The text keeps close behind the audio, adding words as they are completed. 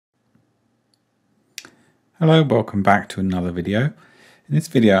Hello, welcome back to another video. In this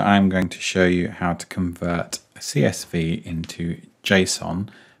video I'm going to show you how to convert a CSV into JSON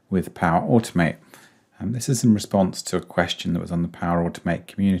with Power Automate. This is in response to a question that was on the Power Automate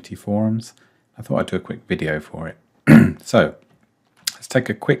community forums. I thought I'd do a quick video for it. So let's take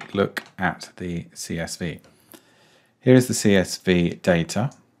a quick look at the CSV. Here's the CSV data.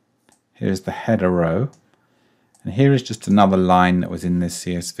 Here's the header row. And here is just another line that was in this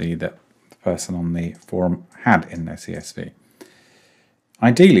CSV that the person on the forum had in their CSV.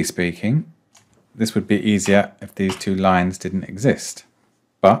 Ideally speaking, this would be easier if these two lines didn't exist.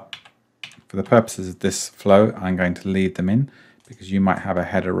 But for the purposes of this flow, I'm going to leave them in because you might have a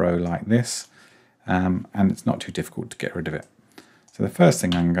header row like this, and it's not too difficult to get rid of it. So the first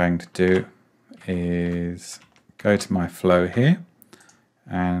thing I'm going to do is go to my flow here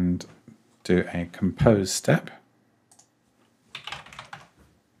and do a compose step.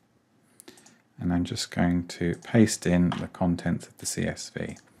 And I'm just going to paste in the contents of the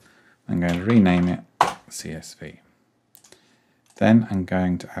CSV. I'm going to rename it CSV. Then I'm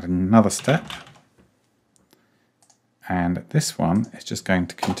going to add another step. And this one is just going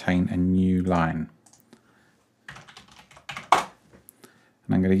to contain a new line. And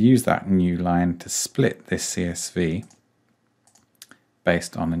I'm going to use that new line to split this CSV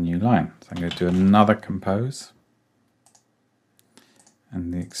based on a new line. So I'm going to do another compose.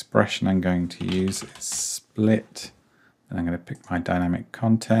 And the expression I'm going to use is split. Then I'm going to pick my dynamic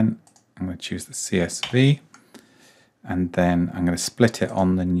content. I'm going to choose the CSV. And then I'm going to split it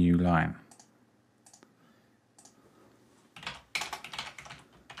on the new line.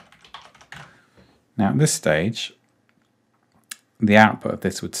 Now at this stage, the output of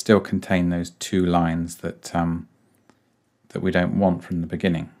this would still contain those two lines that, that we don't want from the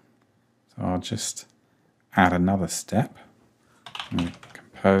beginning. So I'll just add another step.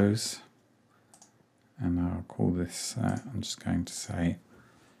 Compose, and I'll call this, I'm just going to say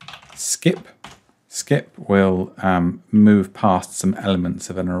skip. Skip will move past some elements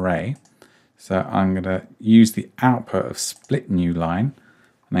of an array. So I'm going to use the output of split new line,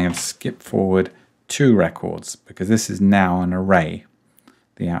 and I'm going to skip forward 2 records because this is now an array,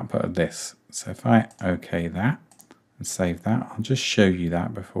 the output of this. So if I OK that and save that, I'll just show you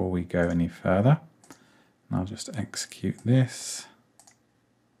that before we go any further. And I'll just execute this.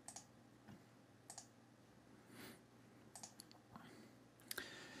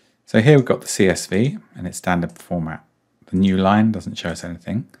 So here we've got the CSV in its standard format. The new line doesn't show us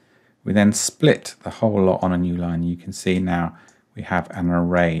anything. We then split the whole lot on a new line. You can see now we have an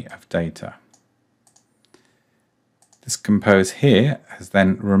array of data. This compose here has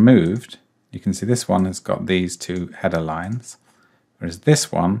then removed. You can see this one has got these 2 header lines, whereas this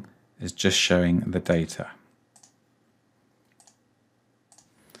one is just showing the data.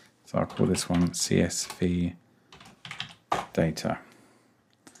 So I'll call this one CSV data.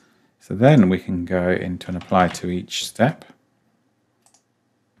 So then we can go into an apply to each step,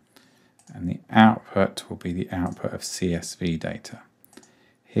 and the output will be the output of CSV data.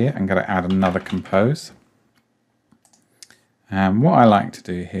 Here I'm going to add another compose. And what I like to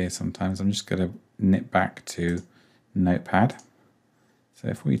do here sometimes, I'm just going to nip back to Notepad. So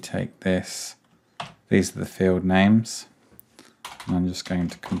if we take this, these are the field names, and I'm just going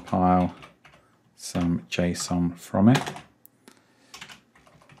to compile some JSON from it.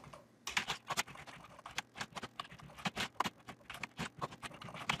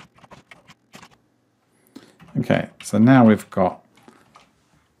 Okay, so now we've got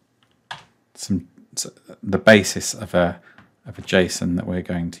the basis of a JSON that we're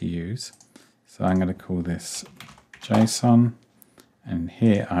going to use. So I'm going to call this JSON, and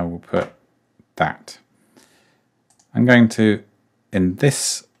here I will put that. I'm going to, in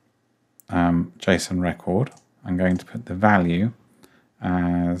this JSON record, I'm going to put the value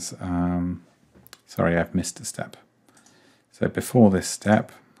as, sorry, I've missed a step. So before this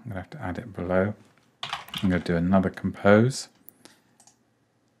step, I'm going to have to add it below. I'm going to do another compose,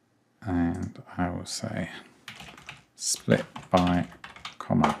 and I will say split by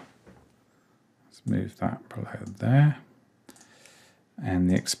comma. Let's move that below there, and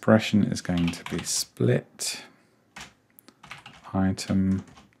the expression is going to be split item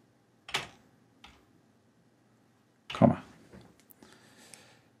comma.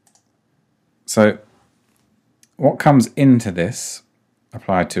 So what comes into this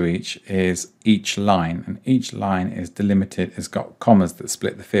applied to each line, and each line is delimited, has got commas that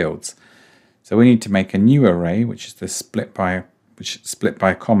split the fields. So we need to make a new array, which is the split by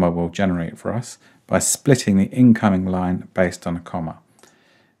comma will generate for us by splitting the incoming line based on a comma.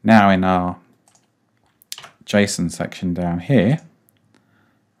 Now in our JSON section down here,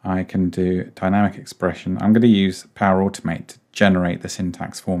 I can do dynamic expression. I'm going to use Power Automate to generate the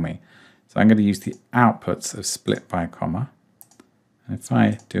syntax for me. So I'm going to use the outputs of split by a comma. And if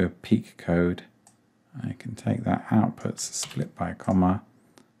I do a peek code, I can take that outputs split by a comma.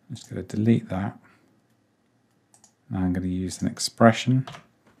 I'm just going to delete that. Now I'm going to use an expression.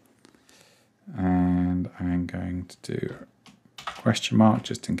 And I'm going to do question mark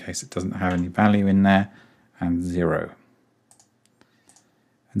just in case it doesn't have any value in there, and 0.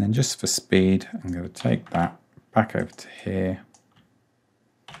 And then just for speed, I'm going to take that back over to here,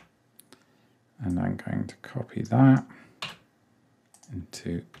 and I'm going to copy that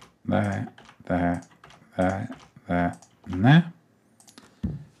into there, there, there, there, and there.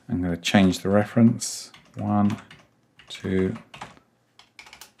 I'm going to change the reference 1, 2,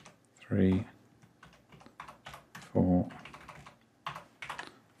 3, 4,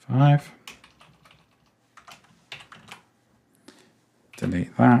 5.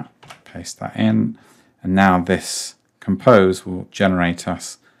 Delete that, paste that in, and now this compose will generate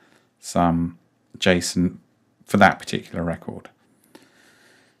us some JSON for that particular record.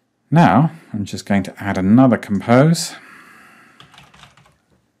 Now I'm just going to add another compose,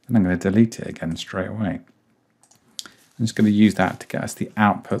 and I'm going to delete it again straight away. I'm just going to use that to get us the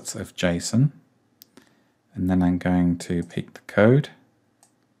outputs of JSON, and then I'm going to pick the code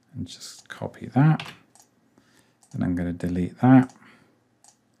and just copy that. Then I'm going to delete that.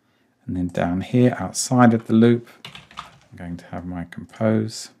 And then down here outside of the loop, I'm going to have my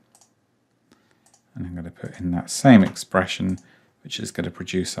compose. And I'm going to put in that same expression, which is going to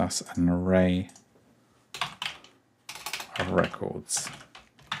produce us an array of records.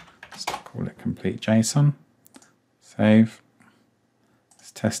 Let's call it complete JSON. Save.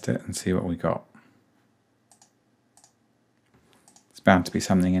 Let's test it and see what we got. It's bound to be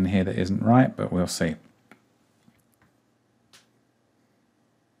something in here that isn't right, but we'll see.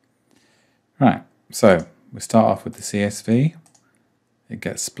 Right, so we start off with the CSV. It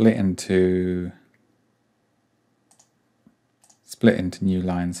gets split into new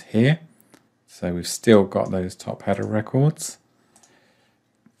lines here. So we've still got those top header records.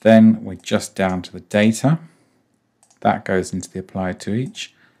 Then we're just down to the data. That goes into the applied to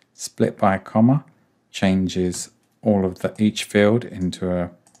each. Split by a comma changes all of each field into a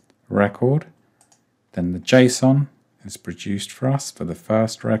record. Then the JSON is produced for us for the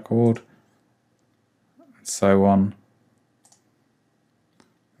first record, and so on,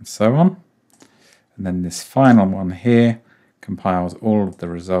 and so on. And then this final one here compiles all of the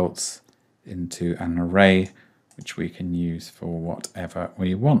results into an array which we can use for whatever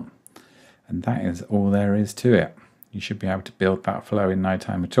we want. And that is all there is to it. You should be able to build that flow in no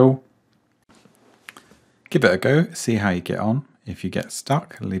time at all. Give it a go, see how you get on. If you get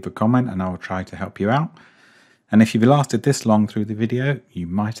stuck, leave a comment and I'll try to help you out. And if you've lasted this long through the video, you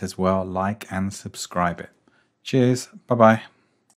might as well like and subscribe it. Cheers, bye bye.